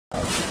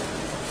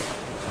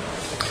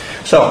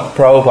So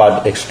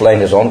Prabhupada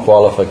explained his own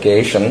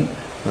qualification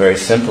very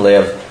simply.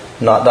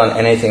 I've not done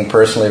anything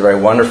personally very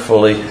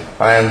wonderfully.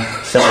 I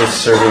am simply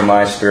serving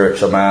my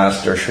spiritual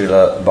master,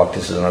 Srila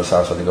Bhaktisiddhanta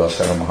Saraswati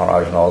Goswami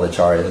Maharaj, and all the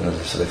acharyas in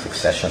the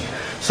succession.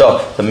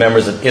 So the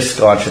members of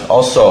ISKCON should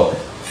also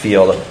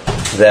feel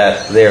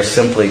that they are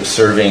simply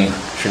serving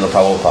Srila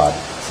Prabhupada.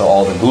 So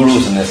all the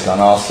gurus in ISKCON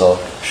also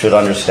should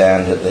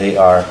understand that they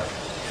are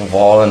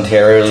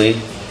voluntarily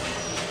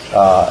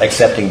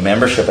accepting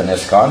membership in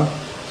ISKCON.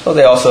 So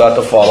they also have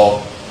to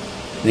follow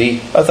the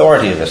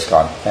authority of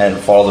ISKCON and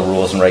follow the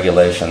rules and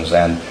regulations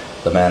and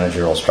the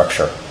managerial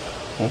structure.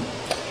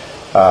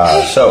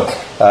 So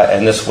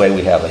in this way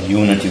we have a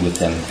unity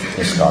within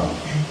ISKCON.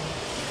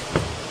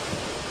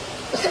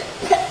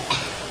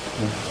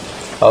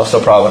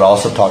 Also, Prabhupada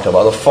also talked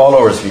about the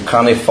followers. If you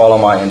kindly follow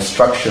my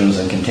instructions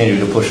and continue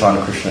to push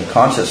on Krishna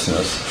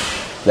consciousness,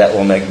 that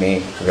will make me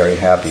very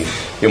happy.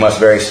 You must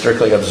very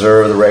strictly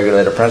observe the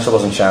regulated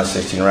principles and chant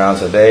 16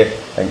 rounds a day,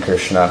 and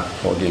Krishna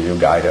will give you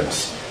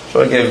guidance.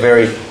 So I gave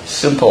very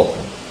simple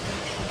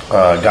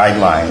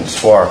guidelines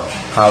for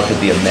how to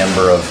be a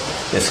member of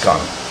ISKCON.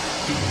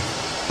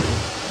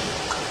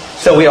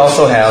 So we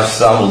also have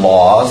some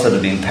laws that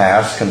have been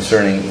passed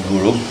concerning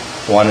Guru.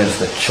 One is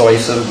the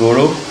choice of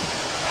Guru.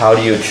 How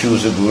do you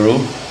choose a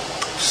Guru?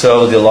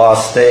 So the law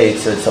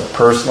states that it's a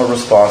personal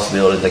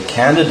responsibility of the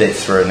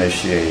candidates for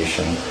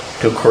initiation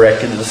to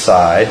correctly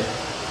decide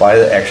by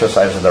the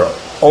exercise of their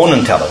own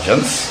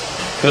intelligence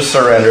to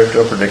surrender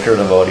to a particular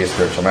devotee or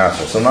spiritual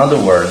master. So in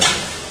other words,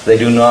 they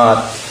do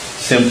not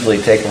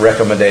simply take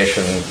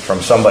recommendation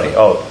from somebody.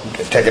 Oh,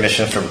 take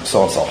initiation from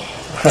so-and-so.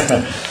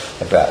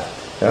 Like that.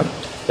 Yeah?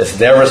 It's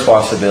their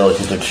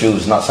responsibility to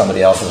choose, not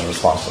somebody else's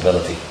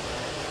responsibility.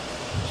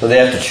 So they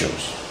have to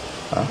choose.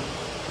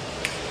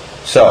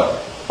 So,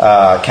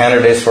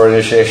 candidates for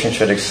initiation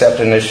should accept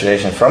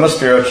initiation from a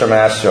spiritual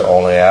master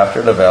only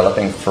after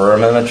developing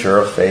firm and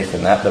mature faith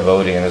in that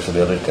devotee and his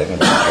ability to take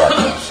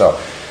initiation. So,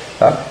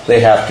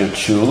 they have to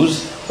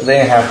choose,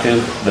 they have to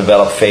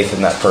develop faith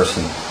in that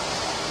person.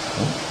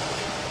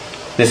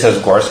 This is,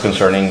 of course,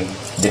 concerning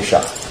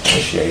Diksha,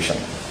 initiation.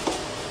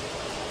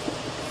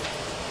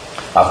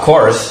 Of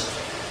course,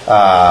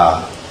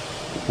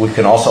 we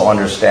can also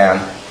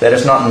understand that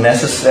it's not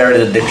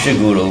necessarily the Diksha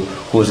Guru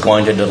who is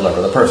going to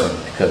deliver the person.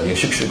 It could be a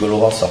Shiksha Guru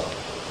also,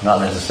 not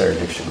necessarily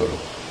Diksha Guru.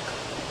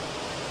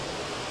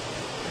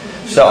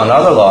 So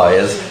another law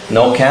is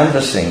no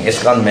canvassing.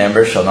 ISKCON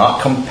members shall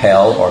not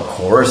compel or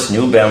coerce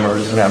new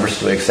members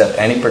to accept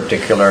any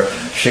particular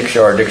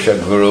Shiksha or Diksha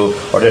Guru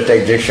or to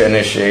take Diksha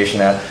initiation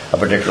at a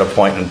particular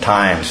point in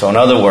time. So in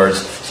other words,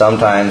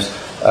 sometimes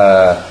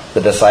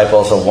the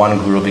disciples of one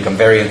guru become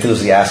very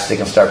enthusiastic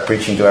and start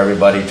preaching to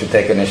everybody to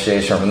take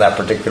initiation from that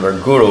particular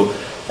guru.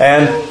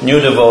 And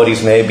new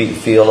devotees maybe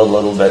feel a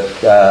little bit,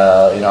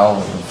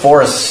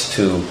 forced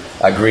to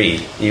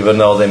agree, even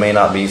though they may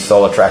not be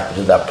so attracted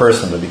to that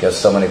person, but because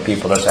so many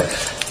people are saying,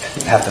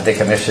 you have to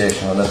take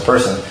initiation from this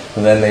person,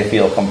 and then they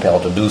feel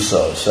compelled to do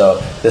so. So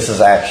this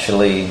is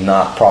actually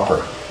not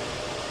proper.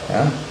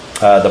 Yeah?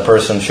 The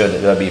person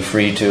should be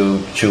free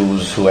to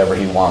choose whoever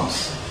he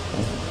wants.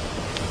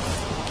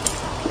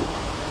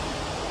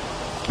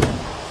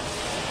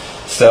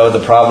 So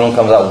the problem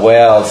comes up,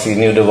 well, see,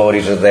 new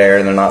devotees are there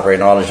and they're not very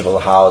knowledgeable.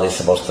 How are they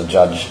supposed to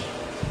judge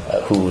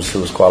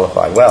who's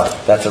qualified? Well,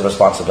 that's a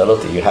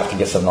responsibility. You have to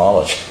get some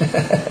knowledge.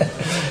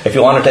 If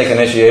you want to take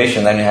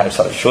initiation, then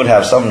you should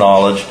have some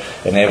knowledge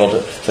and able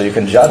to, so you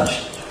can judge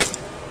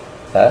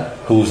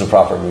who's the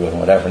proper guru and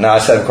whatever. Now I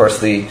said, of course,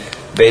 the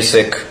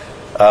basic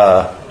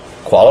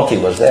quality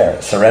was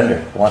there,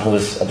 surrender. One who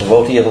is a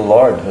devotee of the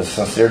Lord, a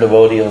sincere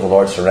devotee of the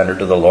Lord, surrender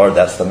to the Lord,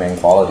 that's the main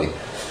quality.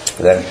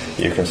 Then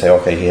you can say,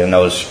 okay, he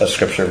knows a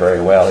scripture very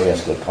well, he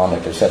has good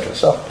conduct, etc.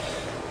 So,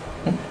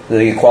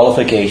 the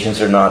qualifications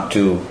are not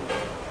too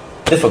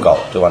difficult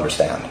to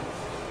understand.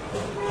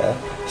 Okay?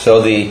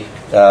 So the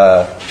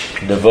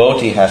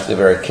devotee has to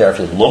very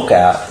carefully look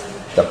at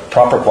the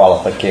proper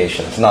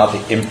qualifications, not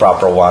the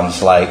improper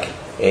ones like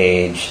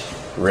age,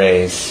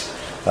 race,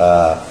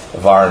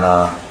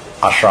 varna,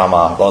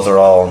 ashrama. Those are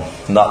all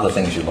not the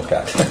things you look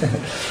at.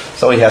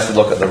 So he has to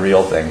look at the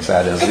real things,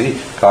 that is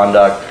the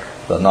conduct,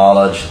 the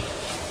knowledge,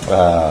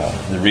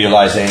 the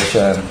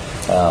realization,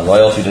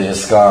 loyalty to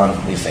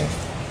ISKCON, these things.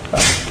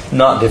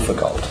 Not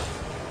difficult.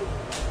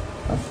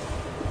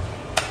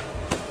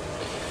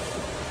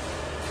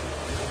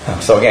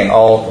 So again,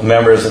 all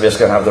members of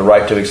ISKCON have the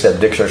right to accept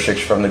Diksha or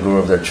Shiksha from the Guru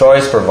of their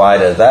choice,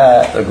 provided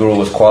that the Guru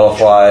was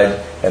qualified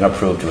and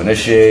approved to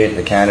initiate.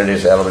 The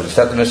candidates eligible to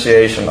accept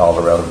initiation. All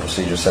the relevant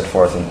procedures set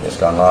forth in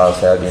ISKCON laws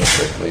have been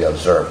strictly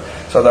observed.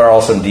 So there are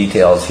all some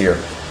details here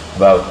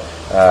about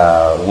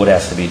what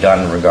has to be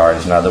done in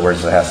regards. In other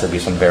words, there has to be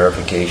some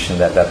verification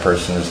that that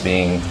person is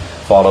being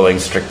following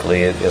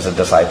strictly as a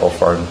disciple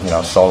for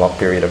so long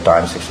period of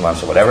time, 6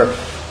 months or whatever.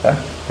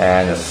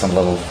 And there's some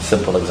little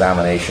simple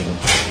examination,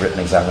 written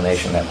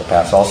examination they have to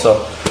pass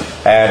also.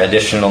 And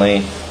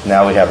additionally,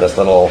 now we have this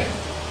little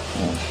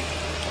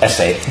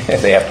essay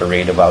they have to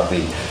read about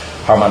the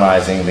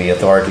harmonizing the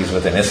authorities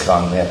within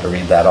ISKCON. They have to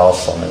read that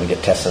also, and then we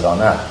get tested on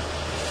that.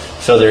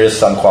 So there is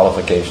some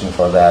qualification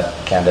for that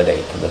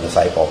candidate, the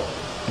disciple.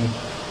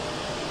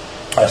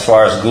 As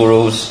far as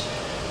gurus,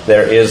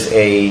 there is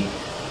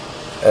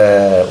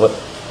what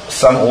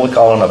some we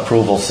call an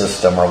approval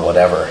system or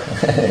whatever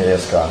in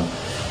ISKCON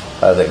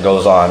that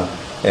goes on.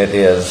 It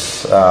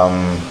is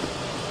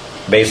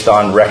based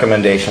on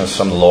recommendations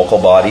from the local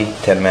body,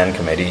 10-man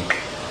committee.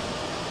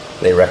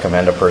 They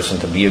recommend a person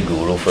to be a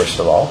guru, first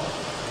of all.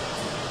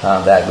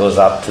 That goes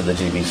up to the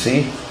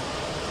GBC,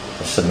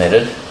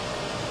 submitted,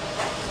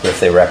 if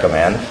they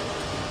recommend.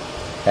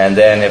 And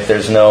then if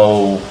there's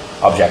no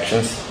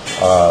objections,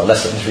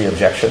 less than 3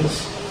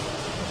 objections,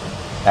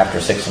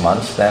 after 6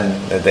 months, then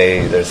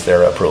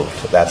they're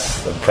approved.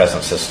 That's the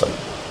present system.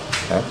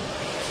 Okay?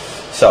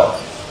 So,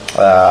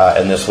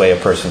 in this way, a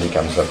person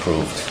becomes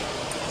approved.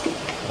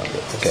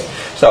 Okay.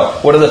 So,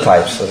 what are the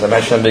types? As I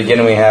mentioned in the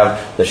beginning, we have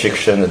the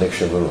Shiksha and the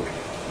Diksha Guru.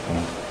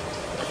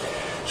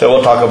 So,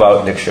 we'll talk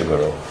about Diksha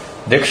Guru.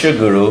 Diksha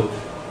Guru,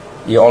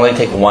 you only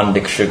take one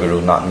Diksha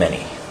Guru, not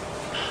many.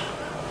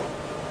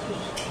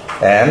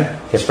 And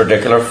his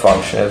particular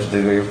function is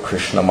the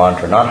Krishna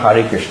mantra, not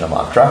Hare Krishna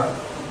mantra,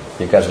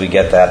 because we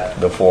get that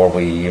before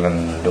we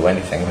even do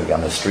anything.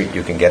 On the street,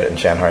 you can get it and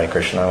chant Hare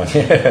Krishna.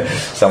 When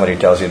somebody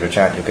tells you to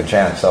chant, you can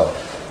chant. So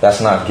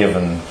that's not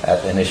given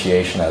at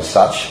initiation as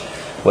such.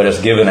 What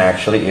is given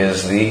actually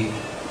is the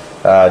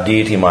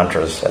deity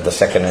mantras at the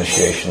second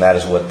initiation. That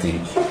is what the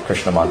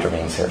Krishna mantra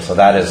means here. So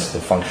that is the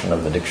function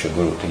of the Diksha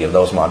Guru, to give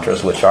those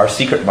mantras, which are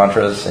secret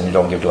mantras, and you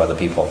don't give to other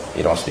people.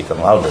 You don't speak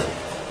them loudly.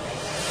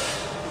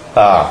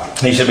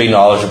 He should be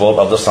knowledgeable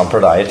of the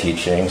Sampradaya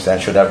teachings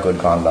and should have good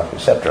conduct,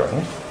 etc.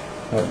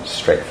 It's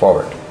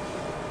straightforward.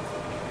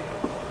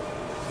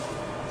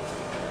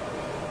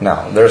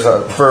 Now, there's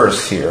a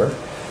verse here,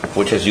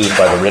 which is used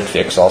by the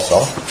Ritviks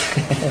also.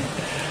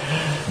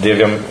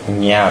 Divyam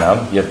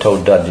jnanam yato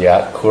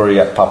dadyat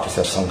kuryat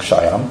papasya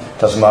sankshayam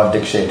tasmad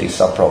diksheti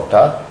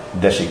saprokta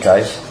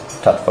deshikais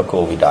tattva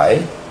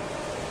kovidai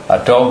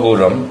ato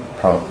guram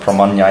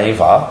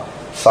pramanyaiva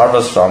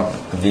sarvasram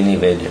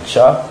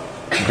vinivedyacha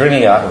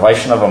griniyat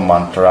vaishnava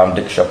mantaram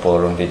diksha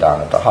purum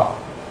vidanataha.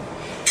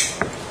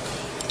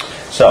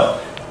 So,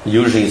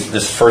 usually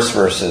this first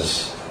verse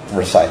is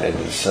recited,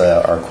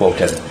 or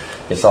quoted.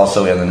 It's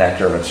also in the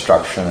Nectar of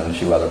Instruction and a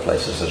few other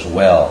places as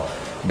well,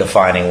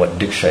 defining what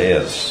Diksha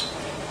is.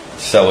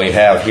 So we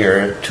have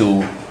here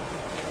 2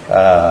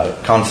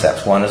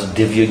 concepts. One is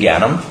Divya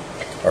Gyanam,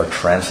 or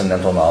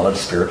transcendental knowledge,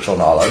 spiritual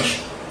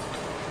knowledge.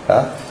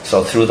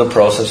 So through the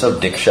process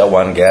of Diksha,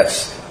 one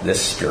gets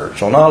this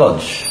spiritual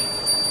knowledge.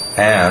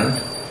 And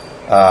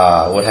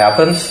what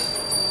happens?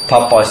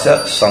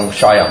 Papasya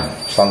Sankshayam.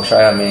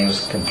 Sankshaya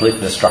means complete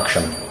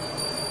destruction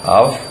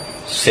of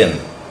sin.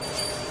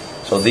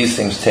 So these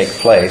things take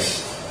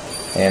place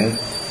in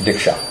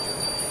Diksha.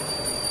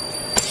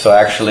 So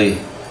actually,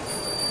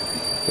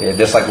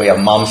 just like we have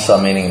Mamsa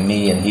meaning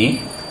me and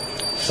he,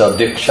 so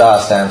Diksha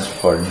stands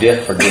for Di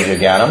for Divya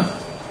Gyanam,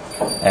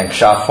 and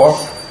Ksha for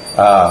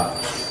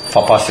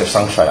Papasya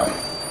Sankshayam.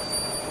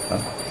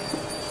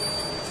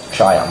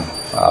 Kshayam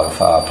of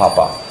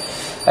Papa.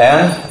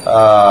 And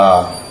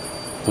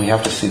we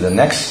have to see the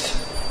next.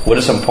 What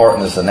is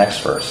important is the next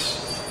verse.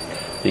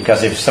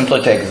 Because if you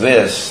simply take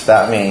this,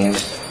 that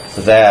means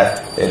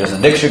that it is the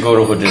Diksha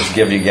Guru who just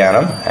gives you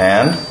Jnanam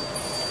and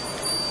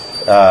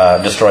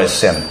destroys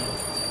sin.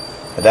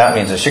 That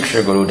means the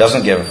Shiksha Guru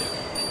doesn't give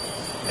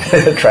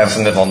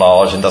transcendental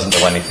knowledge and doesn't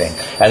do anything.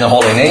 And the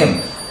holy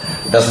name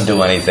doesn't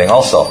do anything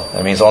also.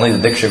 It means only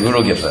the Diksha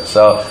Guru gives it.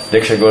 So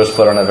Diksha Guru is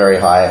put on a very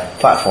high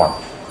platform.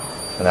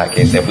 In that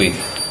case, if we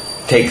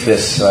take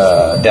this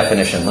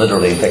definition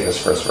literally and take this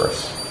first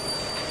verse.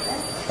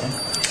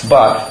 Okay.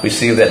 But we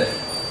see that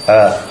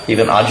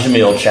even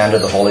Ajamil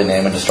chanted the holy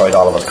name and destroyed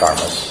all of his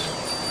karmas.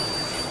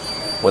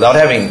 Without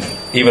having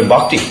even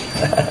bhakti.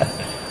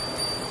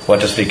 What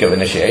to speak of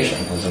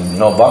initiation. There's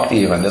no bhakti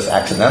even. Just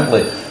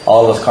accidentally,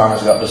 all of his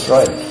karmas got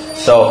destroyed.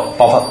 So,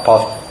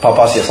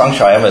 Papasya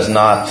Sankshayam is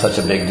not such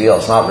a big deal.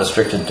 It's not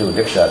restricted to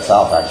Diksha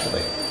itself,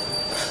 actually.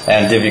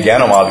 And Divya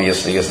Gyanam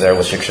obviously is there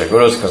with Shiksha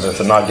Gurus, because if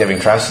they're not giving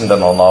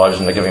transcendental knowledge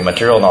and they're giving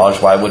material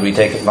knowledge, why would we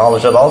take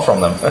knowledge at all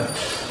from them?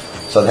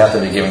 So they have to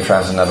be giving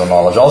transcendental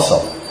knowledge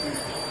also.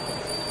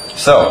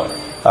 So,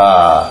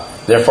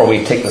 therefore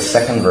we take the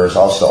second verse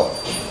also.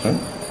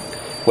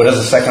 What does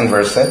the second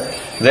verse say?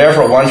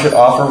 Therefore one should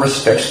offer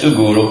respects to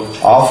Guru,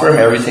 offer him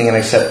everything and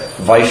accept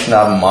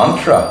Vaishnava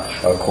mantra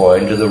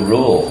according to the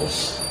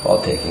rules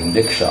while taking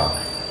Diksha.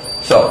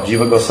 So,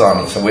 Jiva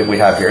Goswami, so what we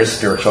have here is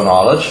spiritual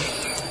knowledge,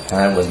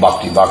 and with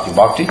bhakti, bhakti,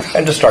 bhakti,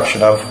 and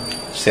destruction of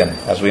sin.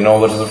 As we know,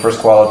 what is the first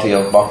quality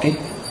of bhakti?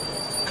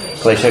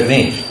 Klesha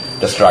Agni.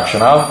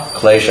 Destruction of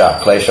klesha.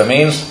 Klesha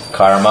means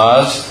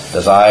karmas,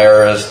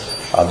 desires,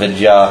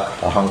 avidya,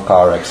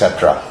 ahankara,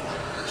 etc.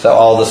 So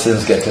all the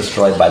sins get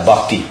destroyed by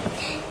bhakti.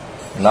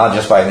 Not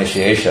just by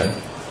initiation.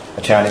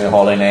 Chanting the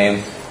holy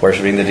name,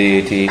 worshipping the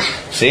deity,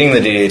 seeing the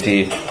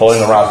deity, pulling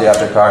the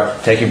Rathayatra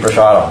cart, taking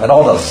prasadam. It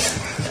all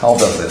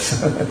does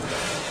this.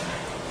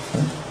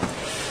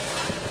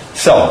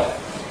 So,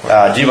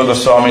 Jiva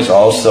Goswami is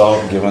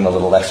also given a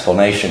little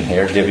explanation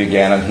here.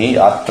 Divyaganam hi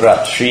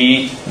atra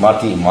tri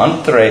mati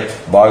mantre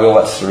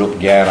bhagavat sarup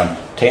gyanam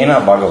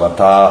tena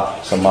bhagavata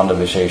sambandha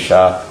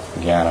vishesha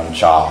gyanam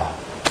cha.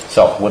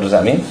 So, what does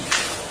that mean?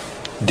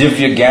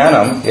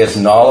 Divyaganam is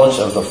knowledge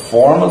of the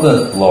form of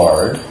the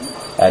Lord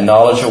and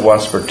knowledge of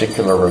one's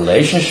particular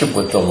relationship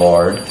with the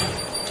Lord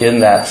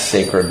in that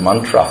sacred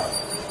mantra.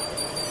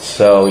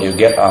 So you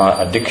get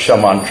a Diksha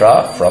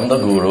mantra from the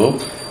Guru,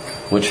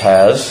 which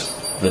has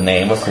the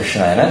name of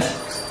Krishna in it,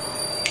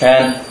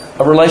 and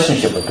a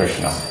relationship with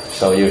Krishna.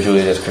 So usually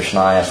it is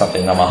Krishnaya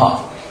something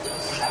namaha.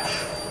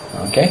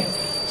 Okay?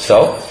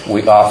 So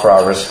we offer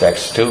our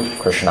respects to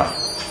Krishna,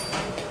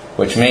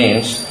 which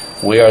means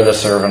we are the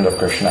servant of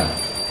Krishna.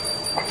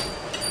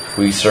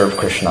 We serve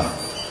Krishna.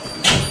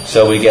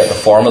 So we get the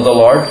form of the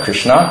Lord,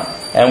 Krishna,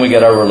 and we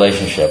get our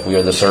relationship. We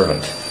are the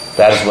servant.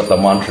 That is what the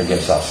mantra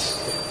gives us.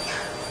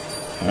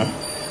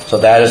 So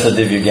that is the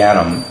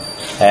Divyaganam.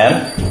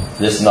 And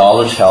this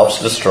knowledge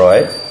helps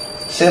destroy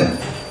sin,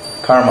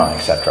 karma,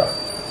 etc.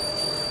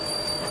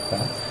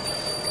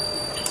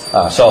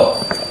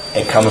 So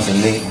it comes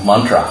in the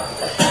mantra.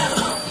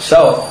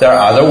 So there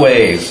are other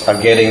ways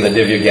of getting the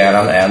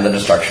Divyaganam and the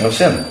destruction of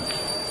sin.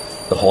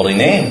 The holy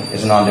name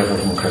is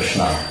non-different from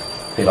Krishna.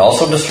 It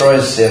also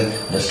destroys sin,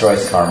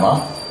 destroys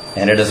karma,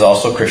 and it is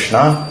also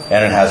Krishna,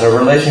 and it has a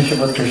relationship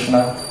with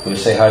Krishna. We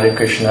say Hare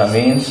Krishna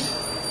means,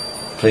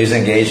 please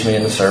engage me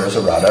in the service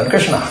of Radha and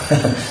Krishna.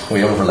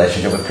 We have a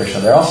relationship with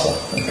Krishna there also.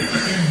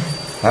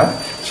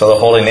 So the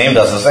holy name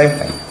does the same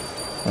thing.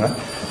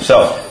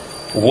 So,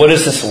 what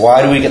is this?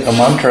 Why do we get the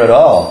mantra at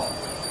all?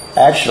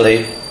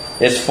 Actually,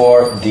 it's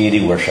for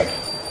deity worship.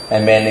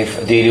 And mainly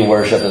deity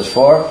worship is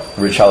for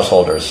rich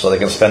householders, so they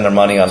can spend their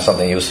money on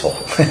something useful.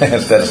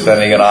 Instead of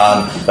spending it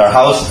on their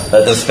house,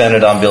 let them spend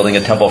it on building a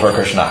temple for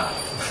Krishna.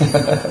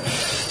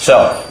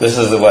 So this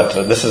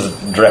is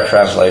direct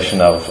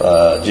translation of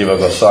Jiva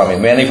Goswami,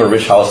 mainly for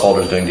rich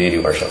householders doing deity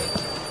worship,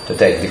 to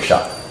take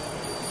diksha.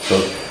 So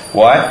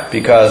why?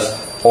 Because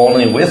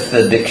only with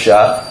the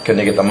diksha can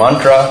you get the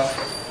mantra.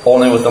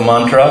 Only with the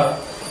mantra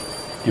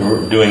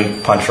you're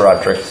doing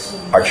pancharatrik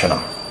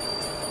archana.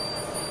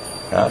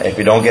 If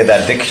you don't get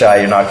that diksha,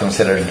 you're not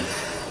considered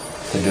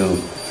to do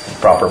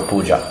proper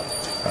puja.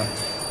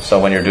 So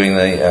when you're doing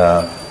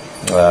the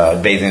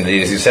bathing the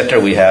deities, etc.,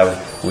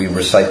 we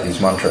recite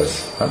these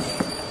mantras.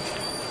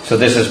 So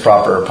this is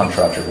proper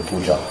pancharatrika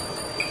puja.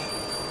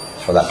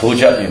 For that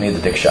puja, you need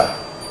the diksha.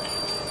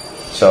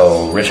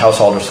 So rich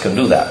householders can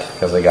do that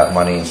because they got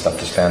money and stuff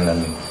to spend,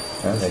 and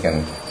they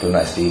can do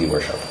nice deity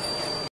worship.